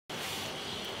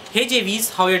Hey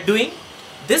JVs, how you're doing?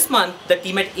 This month, the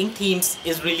team at Ink Themes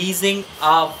is releasing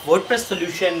a WordPress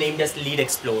solution named as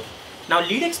LeadXplode. Now,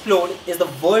 LeadXplode is the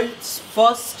world's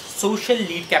first social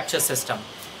lead capture system.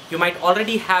 You might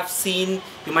have seen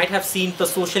the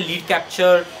social lead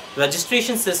capture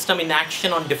registration system in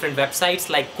action on different websites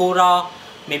like Quora,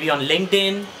 maybe on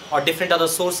LinkedIn or different other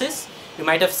sources. You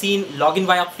might have seen login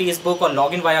via Facebook or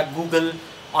login via Google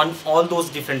on all those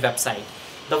different websites.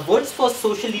 The world's first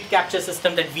social lead capture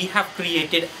system that we have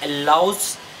created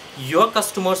allows your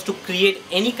customers to create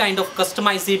any kind of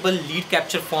customizable lead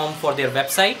capture form for their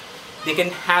website. They can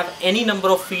have any number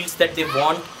of fields that they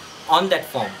want on that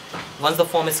form. Once the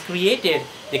form is created,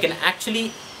 they can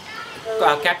actually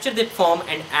capture that form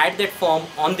and add that form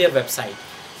on their website.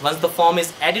 Once the form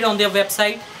is added on their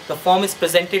website, the form is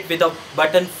presented with a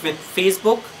button with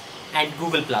Facebook and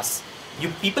Google+.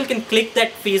 People can click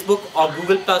that Facebook or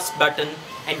Google+ button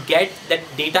and get that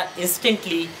data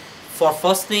instantly for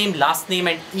first name, last name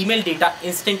and email data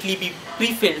instantly be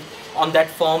pre-filled on that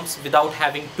forms without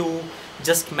having to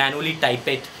just manually type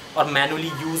it or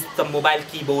manually use the mobile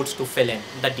keyboards to fill in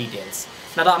the details.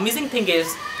 Now the amazing thing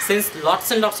is, since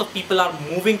lots and lots of people are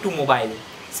moving to mobile,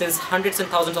 since hundreds and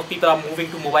thousands of people are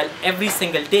moving to mobile every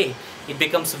single day, it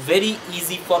becomes very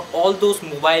easy for all those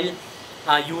mobile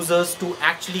users to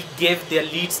actually give their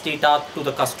leads data to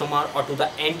the customer or to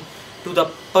the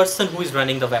person who is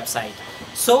running the website.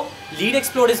 So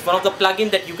LeadXplode is one of the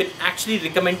plugins that you can actually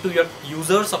recommend to your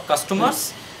users or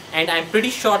customers, and I'm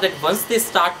pretty sure that once they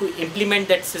start to implement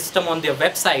that system on their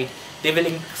website, they will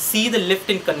see the lift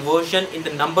in conversion in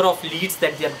the number of leads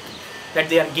that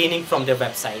they are gaining from their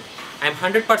website. I'm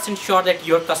 100% sure that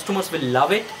your customers will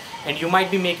love it, and you might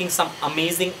be making some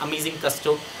amazing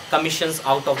custom commissions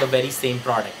out of the very same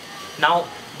product. Now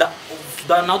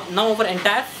our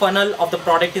entire funnel of the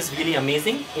product is really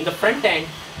amazing. In the front end,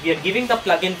 we are giving the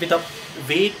plugin with a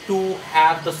way to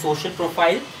have the social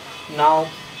profile. Now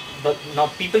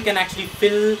people can actually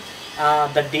fill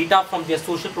the data from their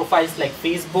social profiles like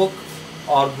Facebook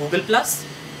or Google+.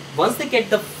 Once they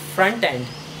get the front end,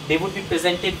 they would be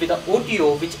presented with an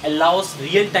OTO which allows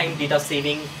real-time data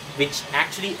saving, which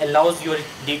actually allows your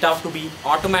data to be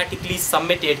automatically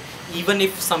submitted even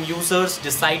if some users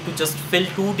decide to just fill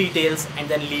two details and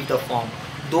then leave the form.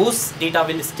 Those data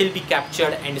will still be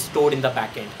captured and stored in the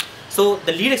backend. So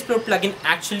the LeadXplode plugin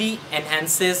actually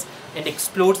enhances and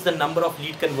explodes the number of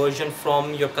lead conversion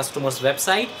from your customer's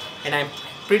website, and I'm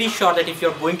pretty sure that if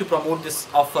you're going to promote this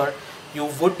offer, you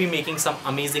would be making some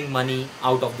amazing money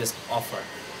out of this offer.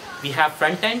 We have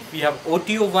front end, we have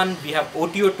OTO1, we have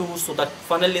OTO2, so the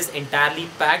funnel is entirely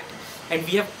packed, and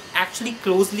we have actually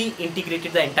closely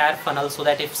integrated the entire funnel so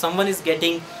that if someone is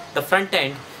getting the front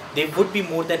end, they would be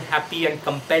more than happy and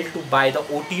compelled to buy the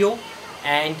OTO,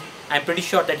 and I'm pretty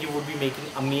sure that you would be making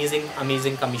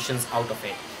amazing commissions out of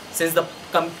it. Since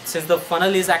the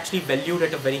funnel is actually valued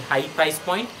at a very high price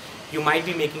point, you might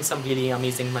be making some really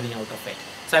amazing money out of it.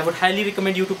 So I would highly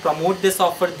recommend you to promote this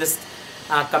offer this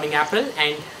coming April,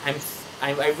 and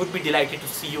I would be delighted to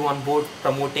see you on board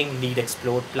promoting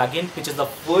LeadXplode plugin, which is the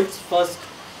world's first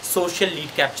social lead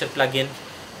capture plugin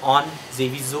on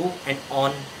JV Zoo and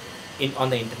on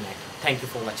the internet. Thank you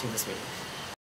for watching this video.